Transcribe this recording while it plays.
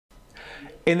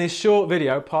In this short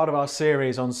video, part of our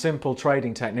series on simple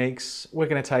trading techniques, we're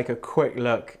going to take a quick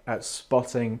look at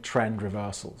spotting trend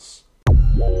reversals.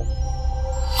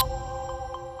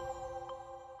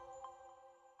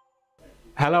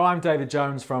 Hello, I'm David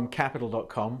Jones from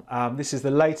Capital.com. This is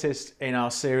the latest in our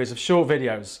series of short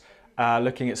videos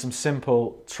looking at some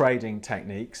simple trading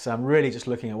techniques. I'm really just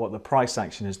looking at what the price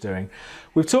action is doing.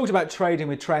 We've talked about trading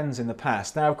with trends in the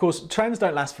past. Now, of course, trends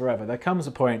don't last forever. There comes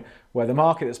a point where the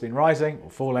market that's been rising or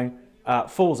falling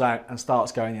falls out and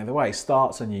starts going the other way,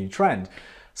 starts a new trend.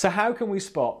 So how can we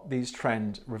spot these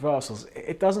trend reversals?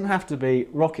 It doesn't have to be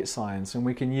rocket science, and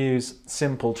we can use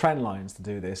simple trend lines to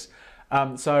do this.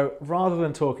 So rather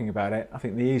than talking about it, I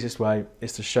think the easiest way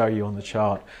is to show you on the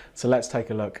chart. So let's take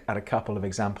a look at a couple of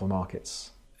example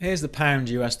markets. Here's the pound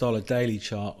US dollar daily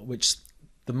chart, which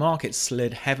the market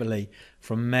slid heavily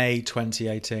from May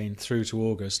 2018 through to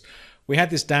August. We had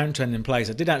this downtrend in place.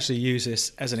 I did actually use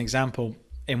this as an example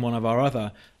in one of our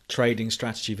other trading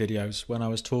strategy videos when I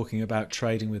was talking about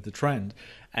trading with the trend,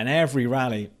 and every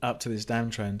rally up to this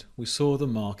downtrend we saw the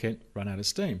market run out of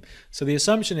steam. So the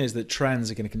assumption is that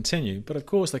trends are going to continue, but of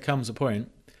course there comes a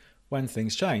point when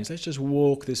things change. Let's just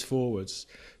walk this forwards.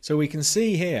 So we can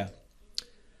see here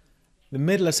the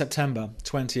middle of September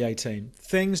 2018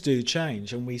 things do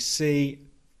change, and we see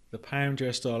the pound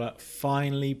US dollar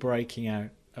finally breaking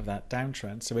out of that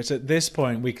downtrend. So it's at this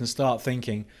point we can start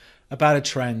thinking about a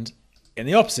trend in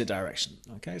the opposite direction.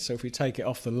 Okay, so if we take it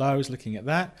off the lows, looking at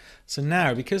that, so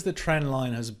now because the trend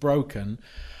line has broken,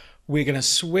 we're going to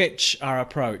switch our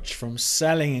approach from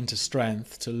selling into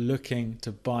strength to looking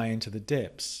to buy into the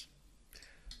dips,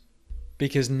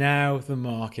 because now the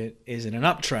market is in an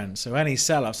uptrend. So any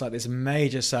sell-offs, like this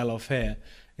major sell-off here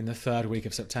in the third week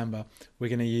of September, we're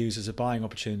going to use as a buying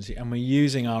opportunity, and we're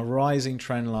using our rising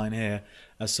trend line here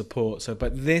as support. So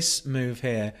but this move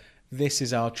here, this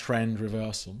is our trend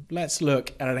reversal. Let's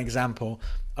look at an example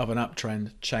of an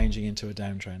uptrend changing into a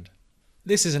downtrend.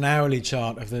 This is an hourly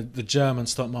chart of the German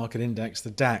stock market index,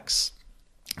 the DAX,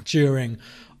 during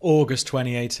August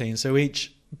 2018. So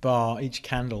each bar, each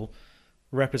candle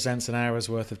represents an hour's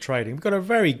worth of trading. We've got a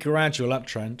very gradual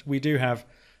uptrend. We do have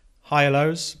higher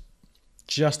lows,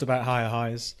 just about higher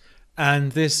highs,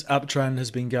 and this uptrend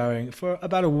has been going for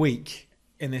about a week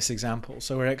in this example.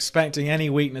 So we're expecting any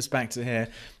weakness back to here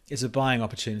is a buying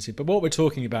opportunity. But what we're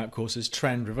talking about, of course, is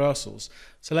trend reversals.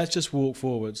 So let's just walk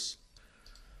forwards.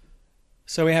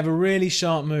 So we have a really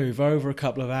sharp move over a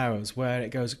couple of hours where it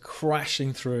goes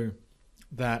crashing through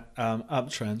that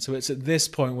uptrend. So it's at this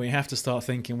point we have to start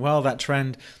thinking, well, that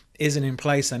trend isn't in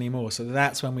place anymore. So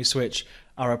that's when we switch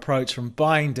our approach from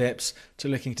buying dips to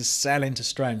looking to sell into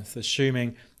strength,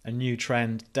 assuming a new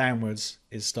trend downwards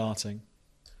is starting.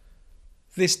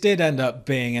 This did end up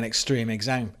being an extreme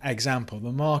example.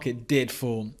 The market did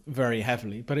fall very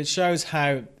heavily, but it shows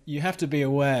how you have to be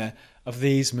aware of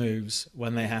these moves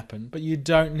when they happen. But you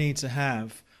don't need to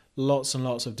have lots and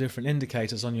lots of different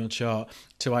indicators on your chart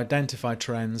to identify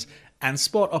trends and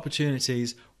spot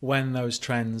opportunities when those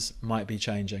trends might be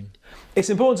changing. It's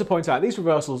important to point out these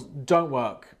reversals don't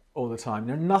work all the time.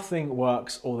 Nothing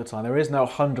works all the time. There is no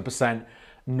 100%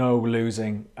 no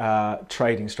losing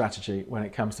trading strategy when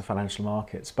it comes to financial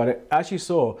markets. But as you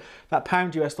saw, that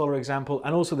pound US dollar example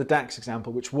and also the DAX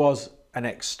example, which was an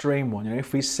extreme one,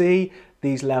 if we see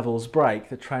these levels break,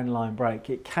 the trend line break,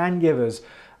 it can give us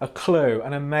a clue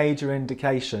and a major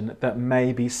indication that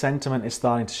maybe sentiment is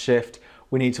starting to shift.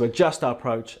 We need to adjust our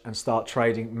approach and start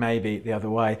trading maybe the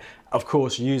other way, of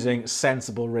course using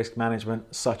sensible risk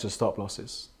management such as stop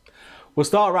losses. We'll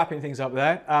start wrapping things up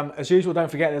there. As usual, don't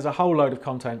forget there's a whole load of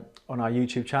content on our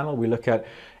YouTube channel. We look at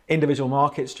individual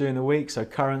markets during the week, so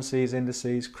currencies,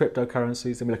 indices,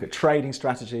 cryptocurrencies, then we look at trading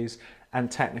strategies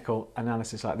and technical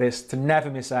analysis like this. To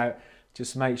never miss out,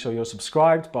 just make sure you're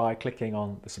subscribed by clicking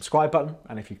on the subscribe button,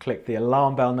 and if you click the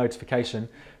alarm bell notification,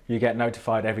 you get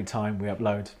notified every time we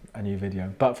upload a new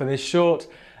video. But for this short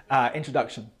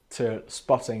introduction to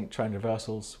spotting trend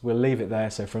reversals, we'll leave it there.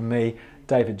 So from me,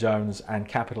 David Jones and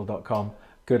Capital.com,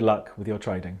 good luck with your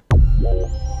trading.